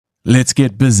Let's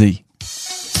get busy.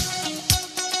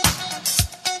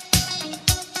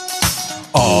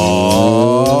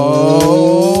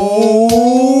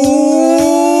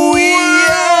 Oh,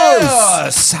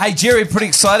 yes! Hey, Jerry, pretty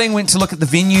exciting. Went to look at the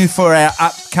venue for our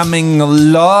upcoming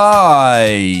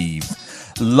live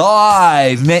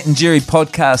Matt and Jerry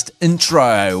podcast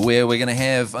intro, where we're going to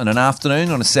have in an afternoon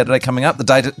on a Saturday coming up.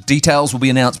 The details will be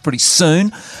announced pretty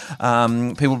soon.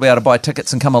 People will be able to buy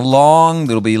tickets and come along.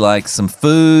 There'll be like some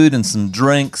food and some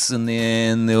drinks, and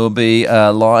then there will be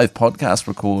a live podcast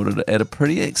recorded at a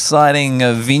pretty exciting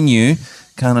venue.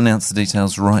 Can't announce the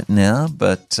details right now,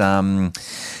 but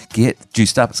get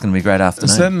juiced up. It's going to be a great afternoon.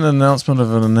 Is that an announcement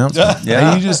of an announcement?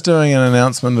 Yeah. Are you just doing an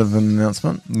announcement of an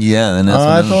announcement? Yeah, an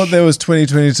announcement. I thought there was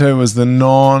 2022 was the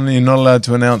you're not allowed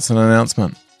to announce an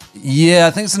announcement. Yeah,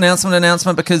 I think it's an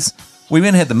announcement because we went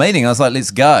and had the meeting. I was like,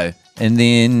 let's go. And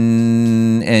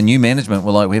then our new management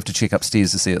were like, we have to check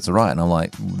upstairs to see it's all right. And I'm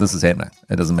like, this is happening.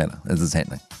 It doesn't matter. This is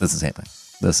happening.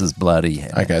 This is bloody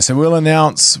happening. Okay, so we'll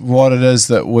announce what it is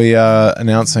that we are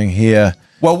announcing here.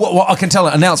 Well, I can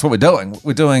announce what we're doing.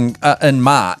 We're doing in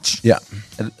March. Yeah.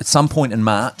 At some point in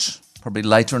March, probably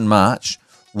later in March,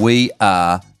 we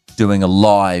are doing a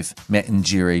live Matt and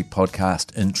Jerry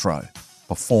podcast intro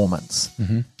performance.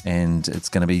 Mm-hmm. And it's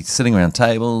going to be sitting around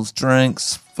tables,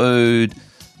 drinks, food,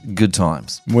 good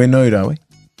times. We're nude, are we?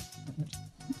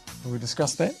 Have we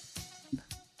discussed that?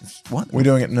 What? We're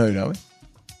doing it nude, are we?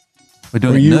 We're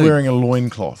doing Or are it you nude. wearing a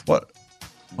loincloth? What?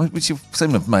 Which you seem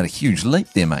to have made a huge leap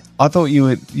there, mate. I thought you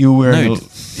were wearing Nude.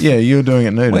 Yeah, you were doing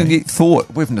it nude. We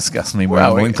haven't discussed me wearing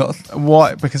a loincloth.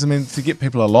 Why? Because, I mean, to get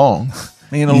people along,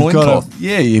 Me in a you've loincloth.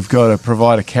 you've got to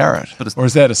provide a carrot. Or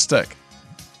is that a stick?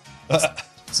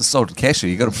 It's a salted cashew.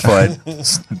 You've got to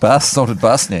provide salted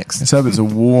bar snacks. Let's hope it's a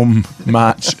warm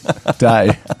March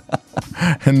day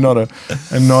and not an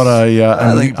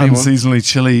unseasonally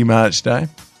chilly March day.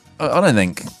 I don't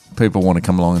think people want to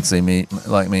come along and see me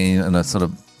in a sort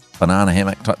of banana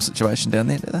hammock type situation down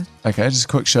there, do they? Okay, just a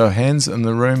quick show of hands in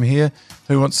the room here.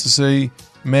 Who wants to see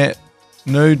Matt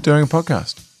nude doing a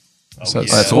podcast? So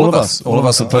That's all of us. All of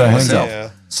us will put our hands up. Yeah.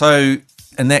 So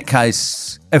in that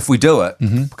case, if we do it,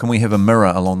 Mm-hmm. can we have a mirror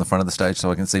along the front of the stage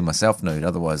so I can see myself nude?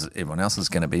 Otherwise, everyone else is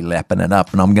going to be lapping it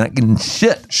up and I'm going to get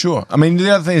shit. Sure. I mean, the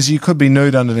other thing is you could be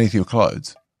nude underneath your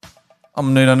clothes.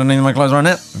 I'm nude underneath my clothes right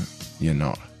now. You're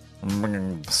not.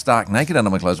 I'm stark naked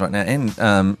under my clothes right now.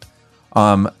 And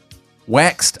I'm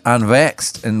waxed,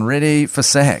 unvaxxed, and ready for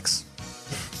sex.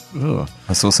 Ugh.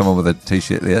 I saw someone with a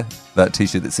T-shirt there. That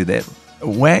T-shirt that said that.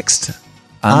 Waxed,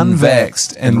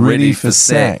 unvaxxed, and ready for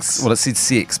sex. Well, it said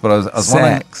sex, but I was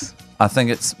wondering. Sex. I think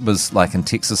it was like in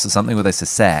Texas or something where they say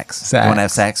sax. Sax. You want to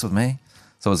have sex with me?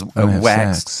 So it was Wanna have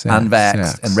waxed, sex, unvaxxed,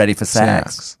 sex, and ready for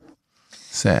sex.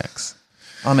 Sex.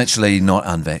 I'm actually not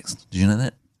unvaxxed. Did you know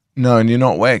that? No, and you're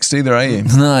not waxed either, are you?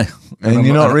 No. And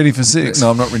you're not ready for sex.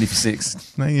 No, I'm not ready for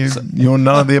sex. No, you're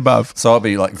none of the above. So I'll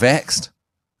be like vaxxed,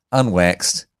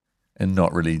 unwaxed, and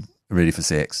not really ready for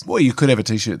sex. Well, you could have a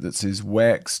T-shirt that says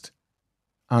waxed,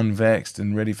 unvaxxed,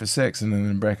 and ready for sex, and then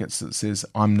in brackets that says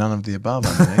I'm none of the above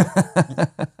underneath.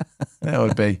 That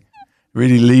would be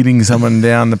really leading someone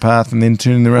down the path and then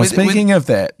turning around. Speaking of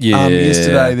that, Yeah.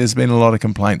 yesterday there's been a lot of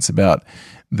complaints about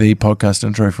the podcast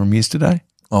intro from yesterday.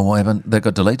 Oh, what happened? That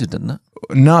got deleted, didn't it?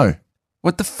 No,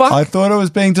 What the fuck? I thought it was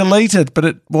being deleted, but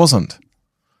it wasn't.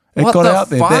 It What got the out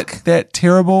there. fuck? That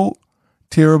terrible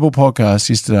podcast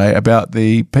yesterday about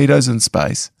the pedos in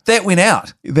space. That went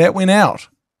out. That went out.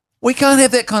 We can't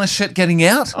have that kind of shit getting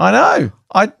out. I know.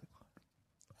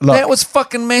 Look, That was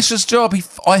fucking Mash's job.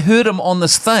 I heard him on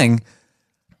this thing.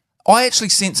 I actually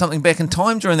sent something back in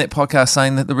time during that podcast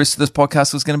saying that the rest of this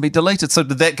podcast was going to be deleted. So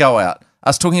did that go out?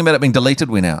 Us talking about it being deleted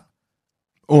went out.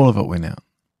 all of it went out.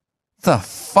 The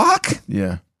fuck?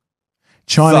 Yeah.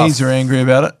 Chinese are angry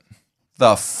about it.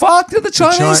 The fuck did the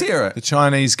Chinese hear The it?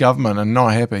 Chinese government are not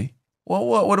happy.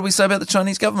 Well, what do we say about the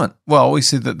Chinese government? Well, we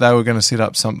said that they were going to set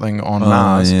up something on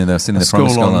Mars. Yeah, they're sending A the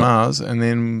promise school on up. Mars, and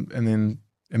then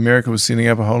America was sending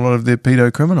up a whole lot of their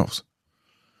pedo criminals.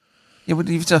 Yeah, but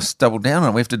you've just doubled down on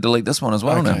it. We have to delete this one as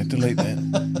well now. Okay, delete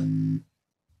that.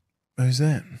 Who's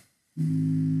that? Do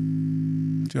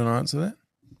you want to answer that?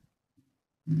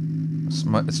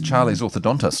 It's Charlie's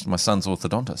orthodontist, my son's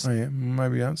orthodontist. Oh yeah,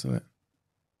 maybe answer that.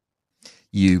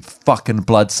 You fucking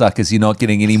bloodsuckers, you're not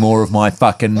getting any more of my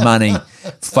fucking money.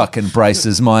 Fucking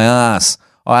braces my ass.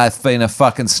 I've been a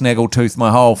fucking snaggletooth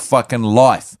my whole fucking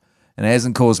life. And it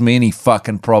hasn't caused me any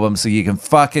fucking problems, so you can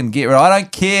fucking get rid. I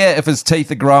don't care if his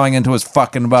teeth are growing into his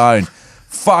fucking bone.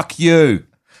 Fuck you.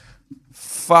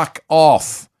 Fuck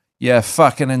off. Your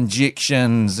fucking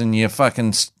injections and your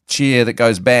fucking chair that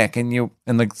goes back, and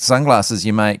the sunglasses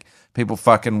you make people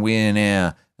fucking wear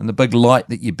now, and the big light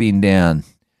that you bend down,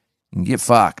 and get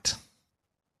fucked.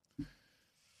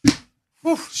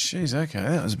 Jeez, okay,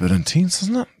 that was a bit intense,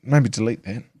 isn't it? Maybe delete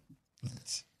that.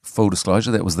 Full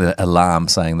disclosure, that was the alarm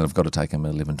saying that I've got to take him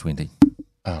at 11:20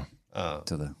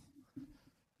 to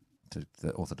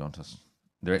the orthodontist.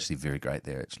 They're actually very great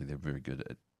there. Actually, they're very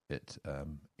good at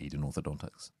Eden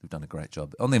Orthodontics. They've done a great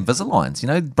job on the Invisaligns. You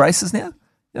know, braces now.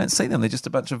 You don't see them. They're just a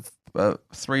bunch of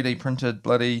 3D printed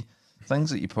bloody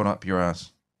things that you put up your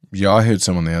ass. Yeah, I heard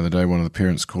someone the other day, one of the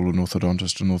parents called an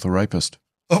orthodontist an orthorapist.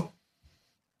 Oh.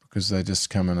 Because they just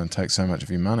come in and take so much of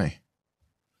your money.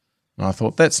 And I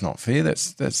thought, that's not fair.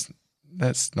 That's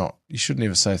not, you shouldn't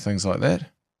ever say things like that.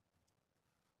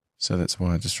 So that's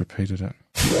why I just repeated it.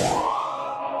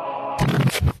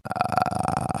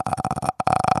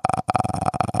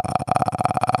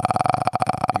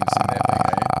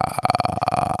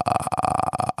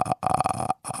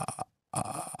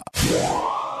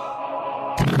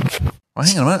 Oh,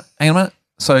 hang on a minute.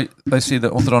 So they said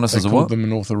that orthodontist is a what? Called them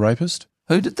an orthorapist.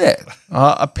 Who did that?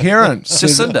 A parent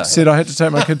said I had to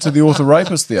take my kid to the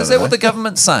orthorapist the other day. Is that what the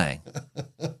government's saying?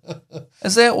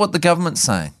 Is that what the government's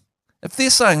saying? If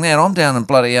they're saying that, I'm down and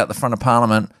bloody out the front of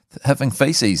Parliament having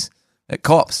feces at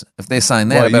cops. If they're saying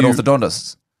that about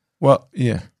orthodontists. Well,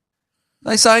 yeah.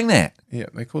 They saying that? Yeah,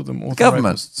 they called them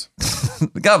orthopedists.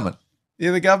 Government. The government.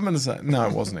 Yeah, the government is saying, no,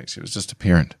 it wasn't actually. It was just a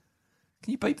parent.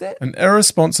 Can you beat that? An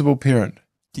irresponsible parent.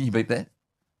 Can you beat that?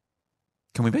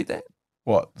 Can we beat that?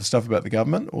 What, the stuff about the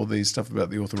government or the stuff about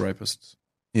the orthorapists?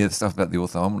 Yeah, the stuff about the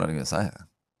ortho. I'm not even going to say it.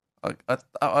 I'm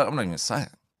not even going to say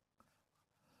it.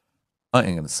 I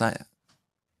ain't going to say it.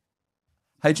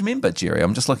 Hey, do you remember, Jerry?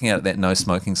 I'm just looking at that no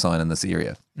smoking sign in this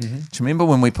area. Mm-hmm. Do you remember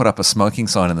when we put up a smoking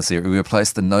sign in this area? We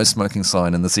replaced the no smoking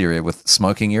sign in this area with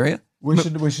smoking area. We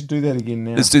should do that again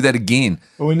now. Let's do that again.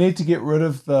 But we need to get rid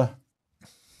of the...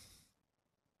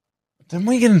 Didn't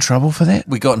we get in trouble for that?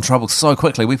 We got in trouble so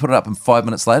quickly. We put it up in 5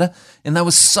 minutes later, and they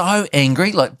were so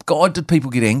angry. Like, God, did people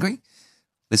get angry?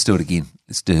 Let's do it again.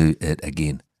 Let's do it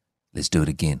again. Let's do it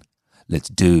again. Let's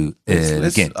do it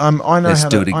again. I know Let's how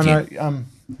do to... it again.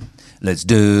 Let's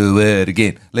do it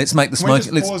again. Let's make the smoke.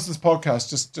 Can we just pause this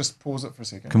podcast? Just pause it for a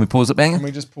second. Can we pause it, Banger? Can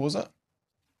we just pause it?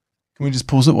 Can we just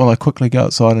pause it while I quickly go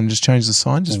outside and just change the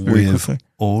sign just very quickly?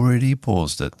 Already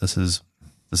paused it. This is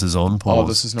on pause. Oh,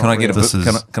 this is not Can I get a burp?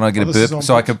 Can I get a burp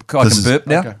so I can burp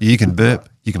now? Okay. You can burp.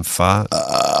 You can fart. You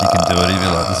can do it.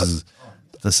 Even like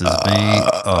this is me.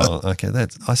 Oh, okay.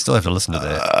 I still have to listen to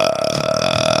that.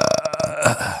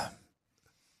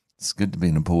 It's good to be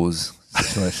in a pause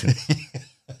situation.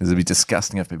 Because it'd be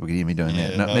disgusting if people could hear me doing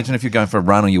that. Now, imagine if you're going for a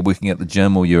run or you're working at the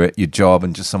gym or you're at your job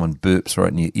and just someone burps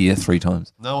right in your ear 3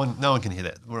 times. No one can hear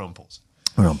that. We're on pause.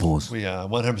 We're on pause. We are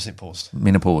 100% paused.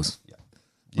 Menopause.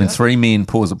 When 3 men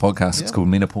pause a podcast, it's called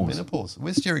menopause. Menopause.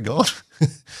 Where's Jerry gone?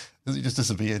 Has he just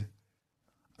disappeared?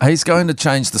 He's going to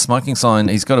change the smoking sign.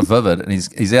 He's got a Vivid, and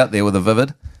he's out there with a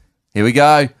Vivid. Here we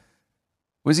go.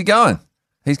 Where's he going?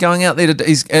 He's going out there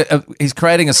he's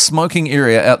creating a smoking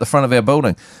area out the front of our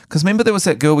building. Because remember there was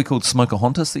that girl we called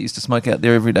Smokahontas that used to smoke out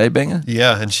there every day, Banger?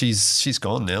 Yeah, and she's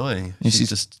gone now, eh? She's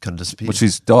just kind of disappeared. Well,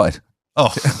 she's died.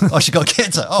 Oh, she got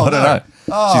cancer. Oh, I don't know.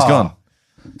 Oh. She's gone.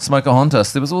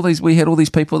 Smokahontas. There was we had all these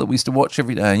people that we used to watch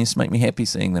every day, and it used to make me happy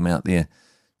seeing them out there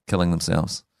killing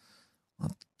themselves.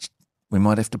 We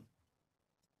might have to.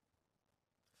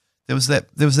 There was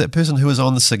that person who was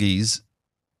on the ciggies.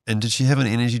 And did she have an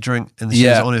energy drink and she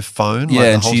was on her phone? Yeah,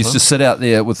 like and she used to sit out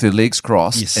there with her legs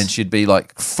crossed and she'd be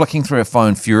like flicking through her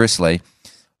phone furiously,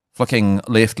 flicking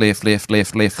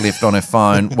left on her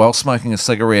phone while smoking a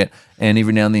cigarette and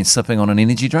every now and then sipping on an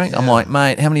energy drink. Yeah. I'm like,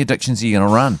 mate, how many addictions are you going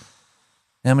to run?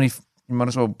 You might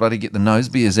as well bloody get the nose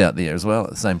beers out there as well at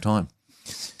the same time.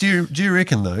 Do you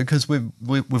reckon though? Because we've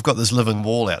got this living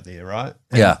wall out there, right?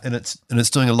 And it's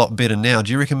doing a lot better now.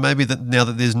 Do you reckon maybe that now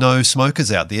that there's no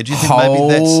smokers out there? Do you think maybe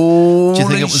that's? Do you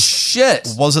think it was shit?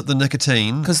 Was it the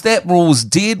nicotine? Because that rule was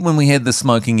dead when we had the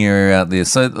smoking area out there.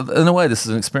 So in a way, this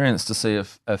is an experience to see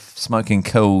if smoking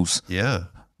kills. Yeah.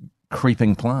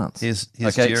 Creeping plants. Here's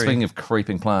okay. Jerry. Speaking of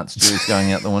creeping plants, Jerry's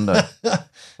going out the window,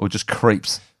 or just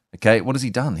creeps. Okay. What has he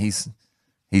done? He's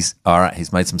all right.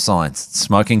 He's made some signs.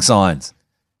 Smoking signs.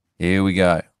 Here we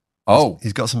go. Oh.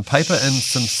 He's got some paper and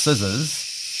some scissors.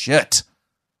 Shit.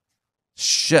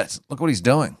 Look what he's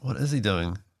doing. What is he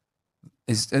doing?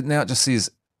 Now it just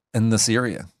says in this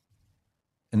area.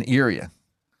 An area.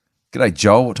 G'day,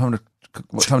 Joel. What time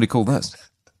do you call this?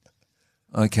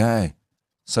 Okay.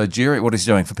 So Jerry, what he's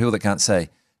doing, for people that can't see,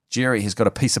 Jerry has got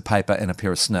a piece of paper and a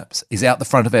pair of snips. He's out the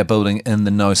front of our building in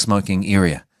the no smoking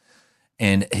area.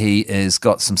 and he has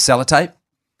got some sellotape,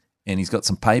 and he's got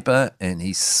some paper, and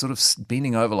he's sort of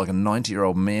bending over like a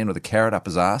 90-year-old man with a carrot up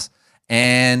his ass,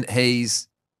 and he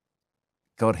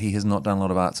has not done a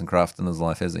lot of arts and craft in his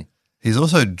life, has he? He's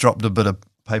also dropped a bit of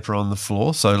paper on the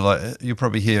floor. So like you'll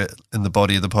probably hear in the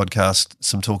body of the podcast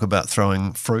some talk about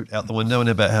throwing fruit out the window and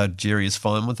about how Jerry is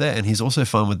fine with that. And he's also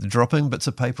fine with dropping bits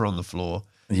of paper on the floor.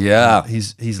 Yeah.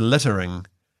 He's littering.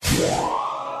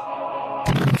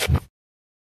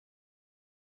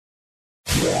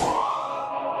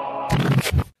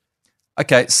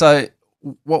 Okay, so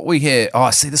what we hear,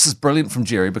 see, this is brilliant from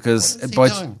Jerry because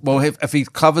if he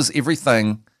covers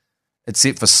everything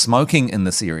except for smoking in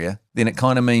this area, then it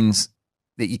kind of means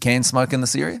that you can smoke in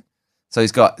this area. So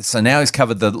now he's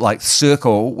covered the like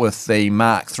circle with the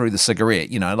mark through the cigarette,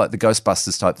 you know, like the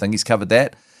Ghostbusters type thing. He's covered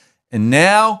that. And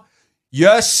now,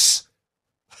 yes,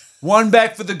 one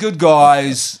back for the good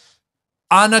guys.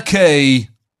 Anarchy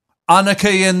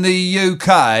in the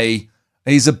UK.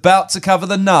 He's about to cover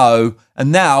the no,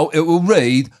 and now it will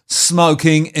read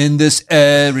smoking in this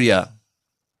area.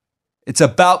 It's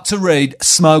about to read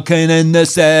smoking in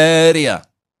this area.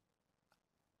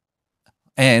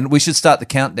 And we should start the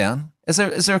countdown. Is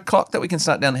there a clock that we can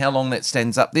start down how long that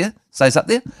stays up there?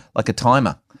 Like a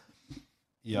timer.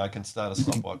 Yeah, I can start a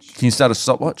stopwatch. Can you start a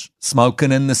stopwatch?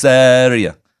 Smoking in this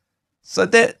area. So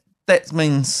that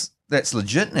means that's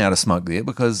legit now to smoke there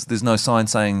because there's no sign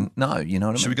saying no, you know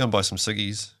what I mean? Should we go and buy some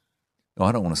ciggies? Oh,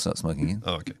 I don't want to start smoking again.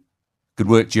 Oh, okay. Good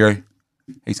work, Jerry.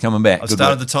 He's coming back. I've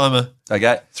started the timer.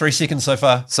 Okay. 3 seconds so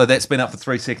far. So that's been up for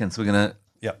 3 seconds. We're going to...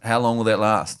 Yep. How long will that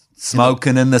last?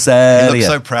 Smoking in this area. He looks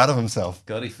so proud of himself.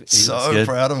 God, he so looks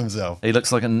proud of himself. He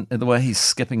looks like the way he's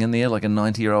skipping in there like a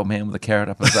 90-year-old man with a carrot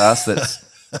up his ass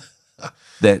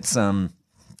that's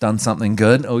done something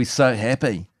good. Oh, he's so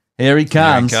happy. Here he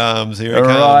comes. Here he comes. All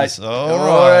right. All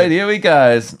right. Here he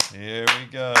goes. Here we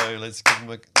go. Let's give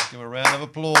him a round of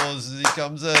applause as he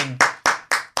comes in.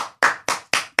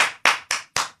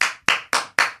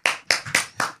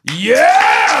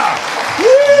 Yeah!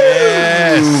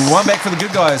 Yes. One back for the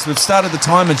good guys. We've started the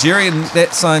timer, Jerry, and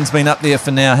that sign's been up there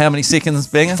for now. How many seconds,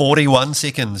 Banger? 41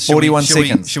 seconds. 41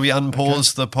 seconds. Should we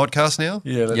unpause the podcast now?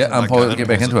 Yeah, unpause it, get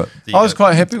back into it. I was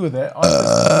quite happy with that.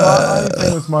 The only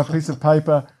thing with my piece of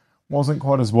paper wasn't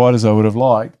quite as wide as I would have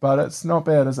liked, but it's not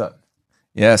bad, is it?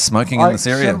 Yeah, smoking in this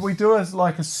area. Should we do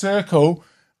like a circle?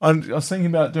 I was thinking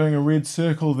about doing a red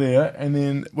circle there and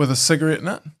then with a cigarette in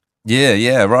it.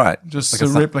 Yeah, right. Just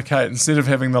like to replicate, instead of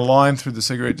having the line through the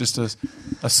cigarette, just a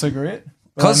cigarette.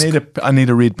 I need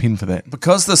a red pen for that.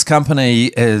 Because this company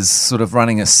is sort of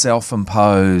running a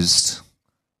self-imposed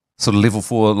sort of level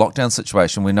 4 lockdown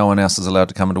situation where no one else is allowed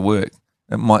to come into work,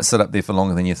 it might sit up there for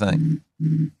longer than you think.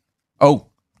 Oh,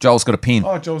 Joel's got a pen.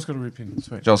 Oh, Joel's got a red pen.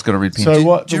 Sweet. Joel's got a red pen. So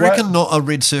what? Do you reckon not a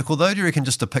red circle though? Do you reckon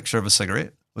just a picture of a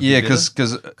cigarette? Yeah, because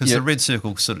the red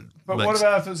circle sort of. But what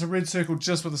about if it's a red circle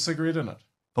just with a cigarette in it?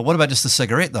 But what about just a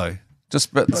cigarette though?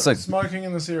 Smoking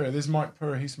in this area. There's Mike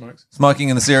Peru. He smokes. Smoking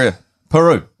in this area.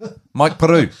 Peru. Mike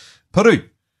Peru.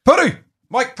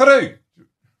 Mike Peru.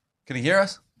 Can he hear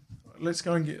us? Let's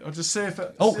go and get. I'll just see if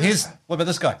it. Oh, what about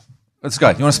this guy? Let's go.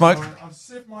 You want to smoke? I'll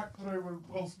see if Mike Peru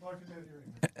will smoke in that area.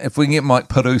 If we can get Mike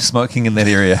Peru smoking in that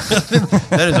area.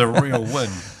 That is a real win.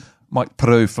 Mike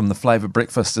Peru from the Flavour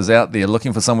Breakfast is out there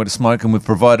looking for somewhere to smoke, and we've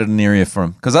provided an area for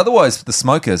him. Because otherwise, for the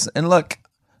smokers, and look,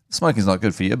 smoking's not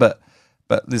good for you, but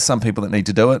there's some people that need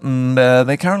to do it, and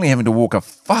they're currently having to walk a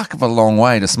fuck of a long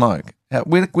way to smoke.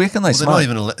 Where can they smoke? They're not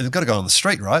even. They've got to go on the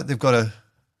street, right? They've got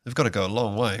to go a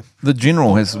long way. The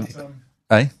general has,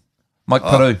 Mike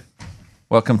Peru.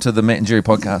 Welcome to the Matt and Jerry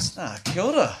podcast. Kia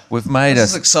ora.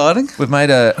 This is exciting. We've made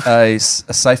a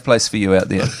safe place for you out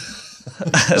there.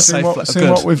 See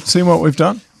what we've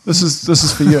done. This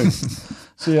is for you.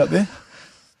 See you out there.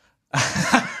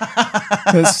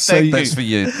 That's for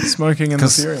you. Smoking in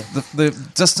this area. The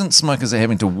distant smokers are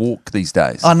having to walk these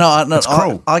days. It's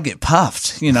cruel. I get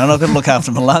puffed, and I've got to look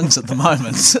after my lungs at the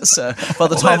moment. So by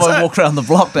the time I walk around the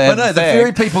block, the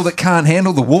very people that can't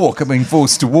handle the walk are being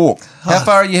forced to walk. How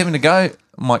far are you having to go,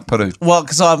 Mike Peru? Well,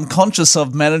 because I'm conscious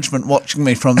of management watching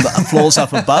me from the floors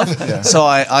up above, so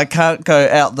I can't go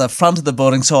out the front of the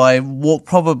building, so I walk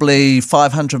probably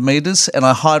 500 metres and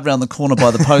I hide around the corner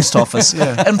by the post office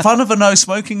in front of a no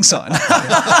smoking sign.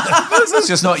 It's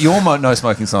just not your no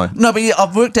smoking sign. No, but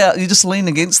I've worked out you just lean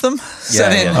against them. You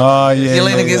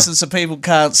lean against them so people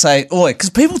can't say, oi, because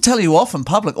people tell you off in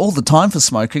public all the time for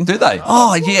smoking. Do they?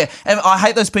 Oh, yeah. And I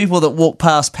hate those people that walk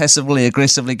past passively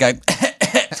aggressively going...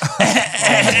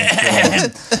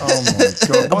 Oh my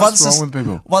God! What's wrong with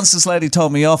people? Once this lady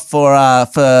told me off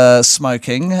for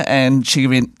smoking, and she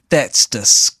went, "That's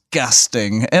disgusting."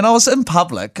 disgusting. And I was in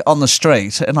public on the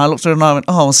street, and I looked at her and I went,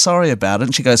 "Oh, I'm sorry about it."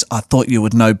 And she goes, "I thought you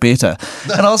would know better."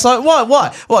 And I was like, "Why? Why?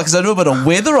 Because I do a bit of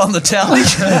weather on the telly.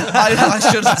 I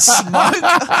shouldn't smoke.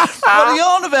 What are you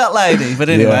on about, lady?" But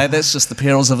anyway, that's just the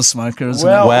perils of a smoker, isn't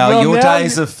it? Wow, your now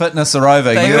days of fitness are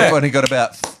over. You've only got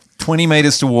about 20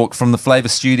 metres to walk from the Flavour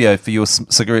studio for your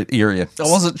cigarette area. I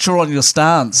wasn't sure on your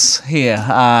stance here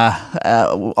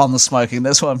on the smoking.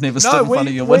 That's why I've never stood in front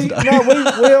of your window.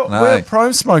 We're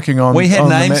pro smoking on. We had on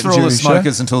names the for all the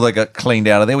smokers until they got cleaned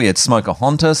out of there. We had Smoker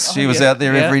Hontus. She was out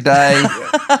there every day.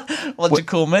 What'd you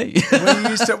call me? we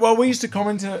used to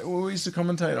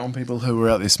commentate on people who were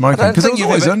out there smoking because it was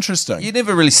always interesting. You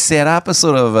never really set up a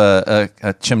sort of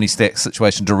a chimney stack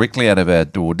situation directly out of our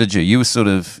door, did you? You sort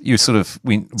of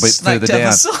went a bit further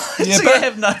down. So you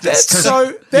have noticed.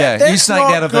 You snaked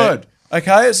not out of good.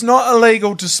 Okay, it's not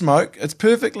illegal to smoke. It's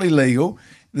perfectly legal.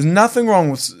 There's nothing wrong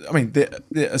with. I mean, there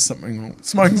is something wrong.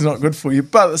 Smoking's not good for you,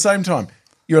 but at the same time,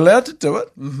 you're allowed to do it.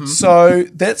 Mm-hmm. So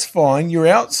that's fine. You're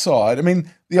outside. I mean,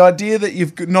 the idea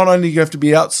that not only you have to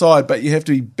be outside, but you have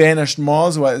to be banished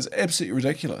miles away is absolutely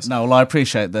ridiculous. No, well, I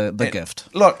appreciate the gift.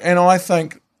 Look, and I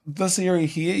think this area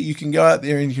here, you can go out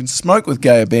there and you can smoke with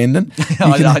gay abandon.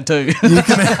 I do.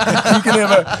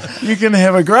 You can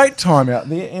have a great time out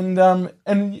there,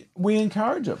 and we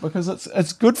encourage it because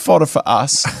it's good fodder for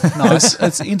us. Nice.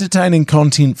 It's entertaining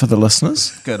content for the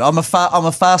listeners. Good. I'm a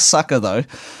fast sucker though.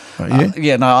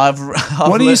 Yeah. No, I've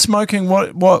what are you smoking?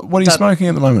 What are you smoking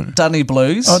at the moment? Dunny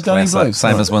Blues. Oh, Dunny Blues.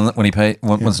 Same as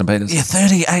Winston Peters. Yeah,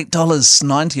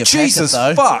 $38.90 a Jesus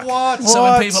packet, though. fuck. What? So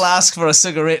when people ask for a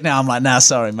cigarette now, I'm like, nah,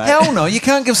 sorry, mate. Hell no, you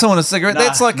can't give someone a cigarette. No,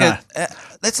 that's like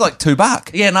that's like $2.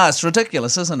 Yeah, no, it's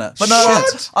ridiculous, isn't it? But no,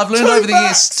 What? I've learned over the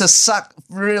years to suck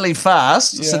really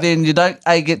fast, so then you don't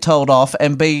A, get told off,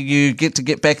 and B, you get to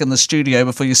get back in the studio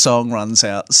before your song runs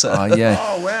out. So Oh yeah.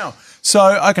 Oh wow.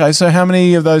 So how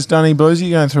many of those Dunny Blues are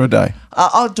you going through a day?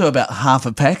 I'll do about half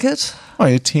a packet. Oh,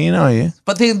 you're 10, are you?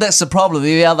 But then that's the problem.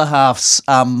 The other half's,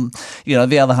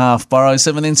 the other half borrows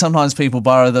them, and then sometimes people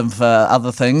borrow them for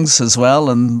other things as well.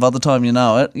 And by the time you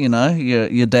know it,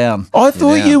 you're down. I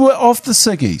thought you were off the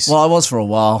ciggies. Well, I was for a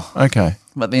while, Okay.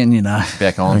 but then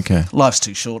Back on. Okay. life's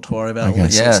too short to worry about all Okay.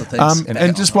 these sorts of things.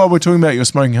 And just while we're talking about your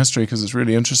smoking history, because it's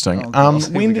really interesting. gosh,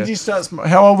 here When we did go. you start?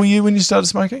 How old were you when you started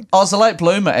smoking? I was a late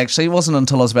bloomer, actually. It wasn't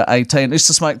until I was about 18. I used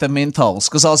to smoke the menthols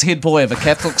because I was head boy of a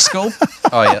Catholic school.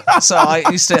 Oh yeah. So I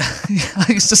used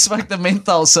to smoke the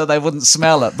menthols so they wouldn't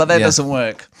smell it, but that doesn't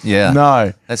work. Yeah.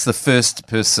 No. That's the first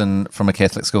person from a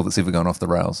Catholic school that's ever gone off the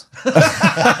rails.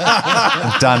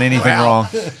 Done anything wrong.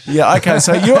 Yeah. Okay.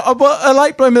 So you're a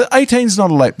late bloomer. 18's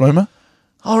not a late bloomer.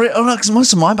 Oh no, because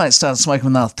most of my mates started smoking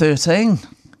when they were 13.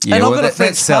 Yeah, And I've well, got a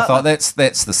that's South. partner-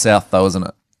 That's the South, though, isn't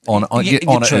it? On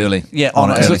it true. early. Yeah, on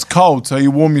it Because early. it's cold, so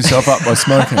you warm yourself up by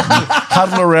smoking. You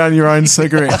huddle around your own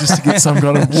cigarette just to get some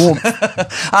kind of warmth.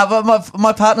 But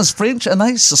my partner's French, and they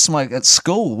used to smoke at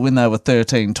school when they were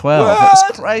 13, 12. It was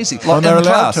crazy. Oh, they're in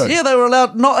allowed class? to. Yeah, they were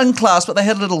allowed, not in class, but they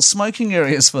had little smoking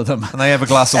areas for them. And they have a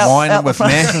glass of Out wine the with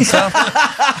front. mash and stuff.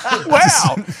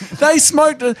 Wow, they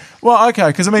smoked. Well, okay,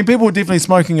 because I mean, people were definitely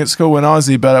smoking at school when I was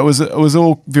there, but it was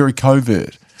all very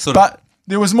covert. Sort of. But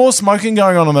there was more smoking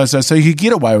going on those days, so you could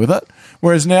get away with it.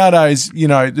 Whereas nowadays,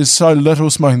 there's so little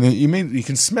smoking that you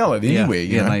can smell it anywhere.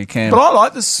 yeah, know? no, you can. But I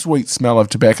like the sweet smell of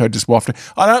tobacco just wafting.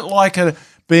 I don't like it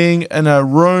being in a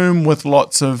room with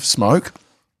lots of smoke,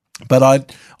 but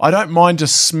I don't mind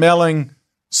just smelling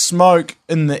smoke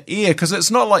in the air because it's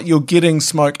not like you're getting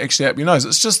smoke actually up your nose.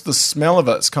 It's just the smell of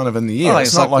it's kind of in the air. Oh,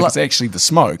 it's not like it's actually the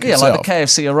smoke. Yeah, itself. like the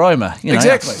KFC aroma.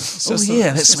 Exactly. Oh,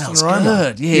 yeah, that smells aroma.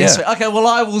 good. Yeah. So- okay, well,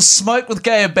 I will smoke with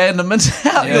gay abandonment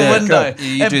out your Yeah, window good.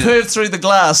 You and do perv through the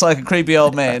glass like a creepy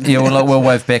old man. Yeah, we'll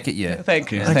wave back at you.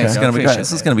 Thank you. I think Thank it's you. going to be I great. appreciate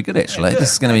This is that. going to be good, actually.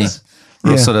 This is going to be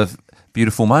real sort of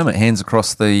beautiful moment, hands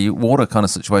across the water kind of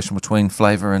situation between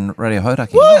Flavour and Radio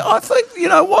Hodaki. Well, I think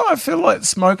what I feel like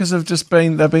smokers have just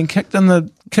they've been kicked in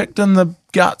the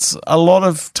guts a lot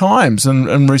of times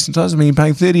in recent times. I mean, you're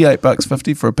paying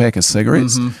 $38.50 for a pack of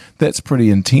cigarettes. Mm-hmm. That's pretty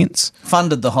intense.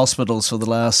 Funded the hospitals for the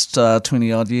last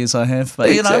 20 odd years I have, but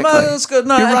Exactly. that's good.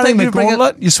 No, You're I running think the you bring it-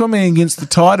 gauntlet. You're swimming against the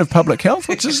tide of public health,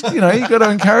 which is you've got to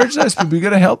encourage those people. You've got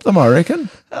to help them. I reckon.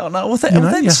 Oh no, well, You're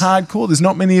thanks. hardcore. There's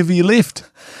not many of you left.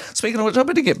 Speaking of which, I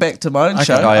better get back to my own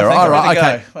show. Oh, I think all I right.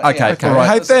 better go. Okay. All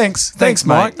right. Hey, thanks,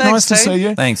 Mike. mate. Nice to Thanks, see team.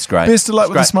 you. Thanks, great. Best of luck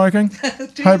with the smoking.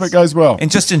 Hope it goes well. And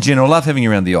just in general, love having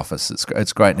you around the office.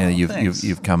 It's great now that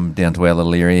you've come down to our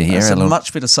little area here. It's our a little-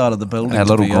 much better side of the building. our to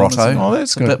little be honest. grotto. Oh, that's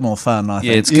It's good. a bit more fun, I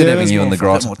think. Yeah, it's good having it's you in the A bit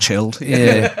grotto. more chilled.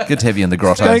 Yeah, good to have you in the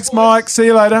grotto. Thanks, Mike. See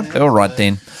you later. All right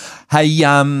then. Hey,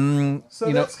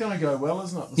 So that's going to go well,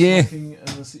 isn't it? Yeah. Smoking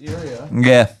in this area.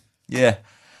 yeah. Yeah.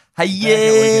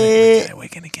 Hey, We're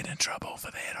gonna get in trouble for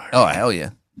that. Oh, hell yeah.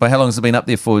 But how long has it been up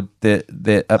there for,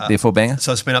 Banger?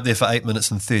 So it's been up there for 8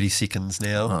 minutes and 30 seconds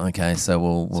now. Oh, okay, so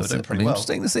we'll So see. doing It'll pretty be well.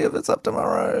 interesting to see if it's up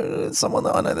tomorrow. There's someone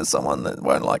that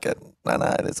won't like it. No,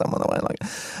 there's someone that won't like it.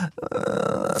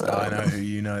 I know who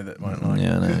you know that won't like.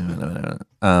 Yeah, no.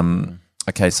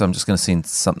 Okay, so I'm just going to send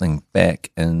something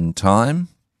back in time.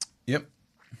 Yep.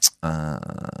 You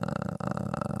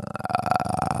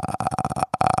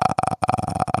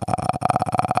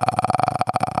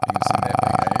can send that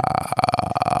back,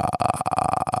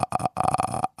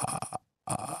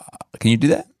 Can you do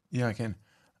that? yeah, I can.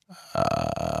 It's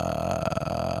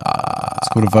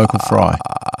called a vocal fry.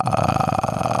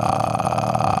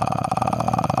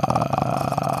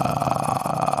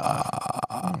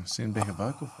 Send back a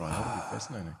vocal fry. That would be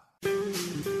fascinating.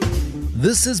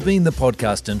 This has been the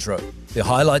podcast intro. The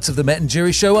highlights of the Matt and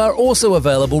Jerry Show are also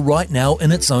available right now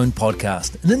in its own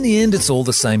podcast. And in the end, it's all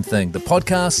the same thing. The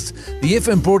podcasts, the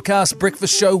FM broadcast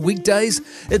breakfast show weekdays,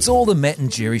 it's all the Matt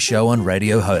and Jerry Show on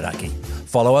Radio Hodaki.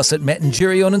 Follow us at Matt and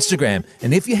Jerry on Instagram.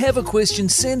 And if you have a question,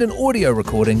 send an audio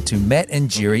recording to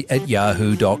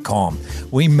mattandjerry@yahoo.com.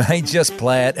 We may just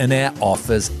play it in our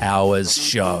office hours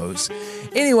shows.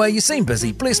 Anyway, you seem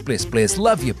busy. Bless, bless, bless.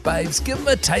 Love you, babes. Give them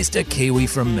a taste of kiwi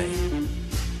from me.